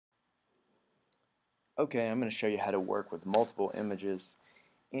Okay, I'm going to show you how to work with multiple images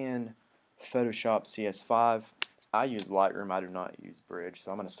in Photoshop CS5. I use Lightroom, I do not use Bridge,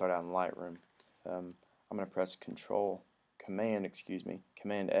 so I'm going to start out in Lightroom. I'm going to press Command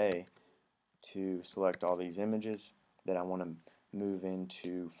A to select all these images that I want to move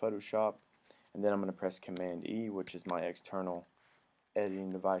into Photoshop, and then I'm going to press Command E, which is my external editing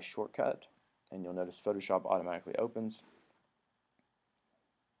device shortcut, and you'll notice Photoshop automatically opens.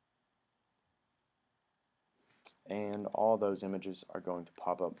 And all those images are going to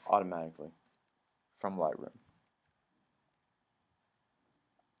pop up automatically from Lightroom.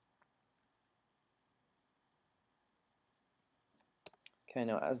 Okay,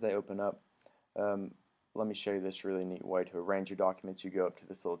 now as they open up, let me show you this really neat way to arrange your documents. You go up to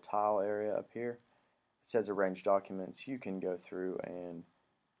this little tile area up here. It says Arrange Documents. You can go through and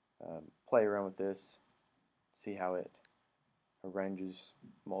play around with this, see how it arranges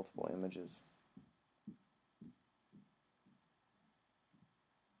multiple images.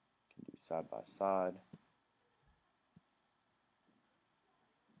 You can do side by side.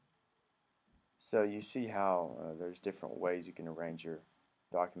 So you see how there's different ways you can arrange your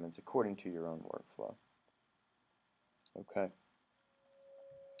documents according to your own workflow. Okay.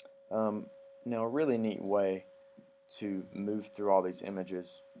 Now a really neat way to move through all these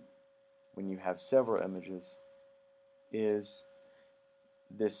images when you have several images is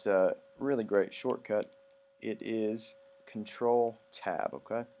this really great shortcut. It is Control Tab.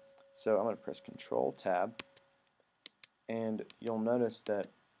 Okay, so I'm going to press Control Tab, and you'll notice that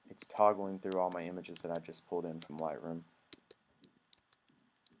it's toggling through all my images that I just pulled in from Lightroom.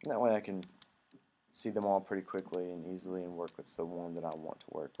 And that way I can see them all pretty quickly and easily and work with the one that I want to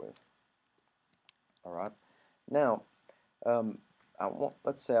work with. Alright, now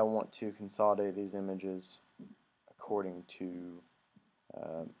let's say I want to consolidate these images according to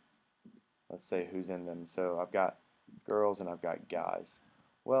let's say who's in them. So I've got girls and I've got guys.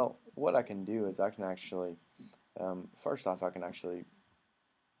 Well, what I can do is I can actually first off, I can actually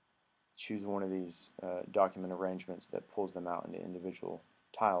choose one of these document arrangements that pulls them out into individual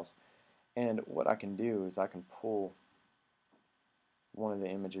tiles. And what I can do is I can pull one of the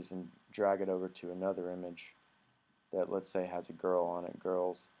images and drag it over to another image that, let's say, has a girl on it,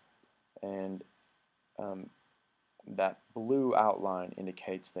 girls, and that blue outline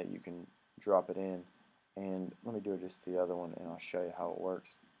indicates that you can drop it in. And let me do just the other one and I'll show you how it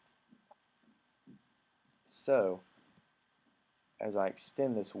works. So as I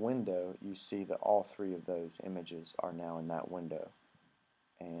extend this window, you see that all three of those images are now in that window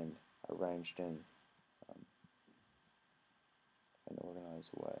and arranged in an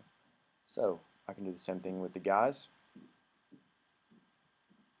organized way. So I can do the same thing with the guys,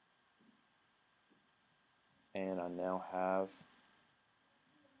 and I now have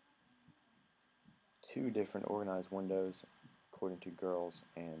two different organized windows according to girls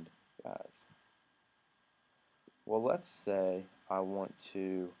and guys. Well, let's say I want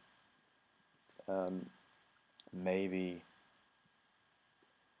to maybe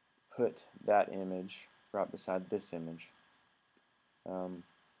put that image right beside this image.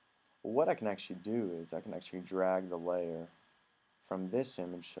 What I can actually do is I can actually drag the layer from this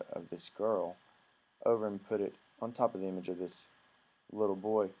image of this girl over and put it on top of the image of this little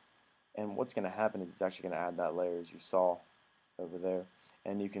boy. And what's going to happen is it's actually going to add that layer, as you saw over there.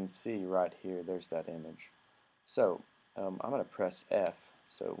 And you can see right here, there's that image. So I'm going to press F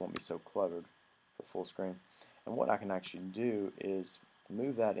so it won't be so cluttered for full screen. And what I can actually do is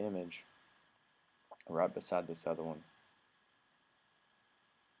move that image right beside this other one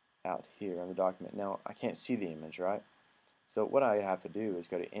out here on the document. Now I can't see the image, right? So what I have to do is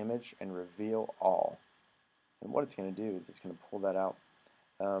go to Image and Reveal All. And what it's going to do is it's going to pull that out.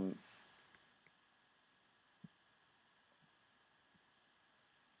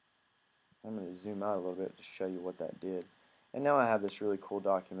 I'm going to zoom out a little bit to show you what that did. And now I have this really cool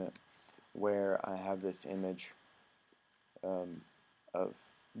document where I have this image of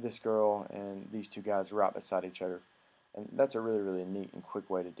this girl and these two guys right beside each other. And that's a really, really neat and quick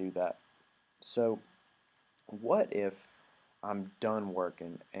way to do that. So what if I'm done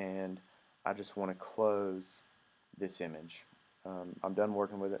working and I just want to close this image? I'm done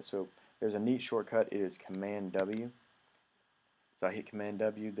working with it. So there's a neat shortcut. It is Command W. So I hit Command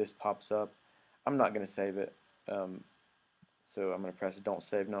W, this pops up. I'm not going to save it, so I'm going to press Don't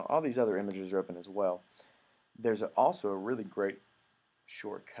Save Now. All these other images are open as well. There's also a really great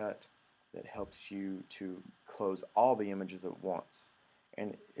shortcut that helps you to close all the images at once,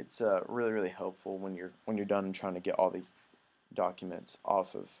 and it's really, really helpful when you're done trying to get all the documents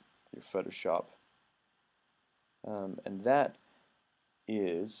off of your Photoshop. And that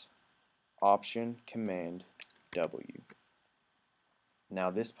is Option Command W.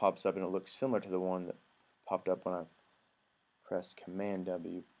 Now this pops up and it looks similar to the one that popped up when I pressed Command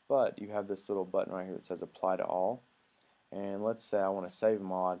W, but you have this little button right here that says Apply to All. And let's say I want to save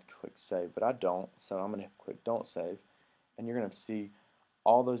them all, I'd click Save, but I don't, so I'm going to click Don't Save, and you're going to see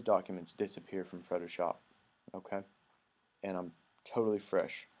all those documents disappear from Photoshop. Okay, and I'm totally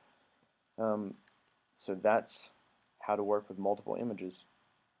fresh. So that's how to work with multiple images.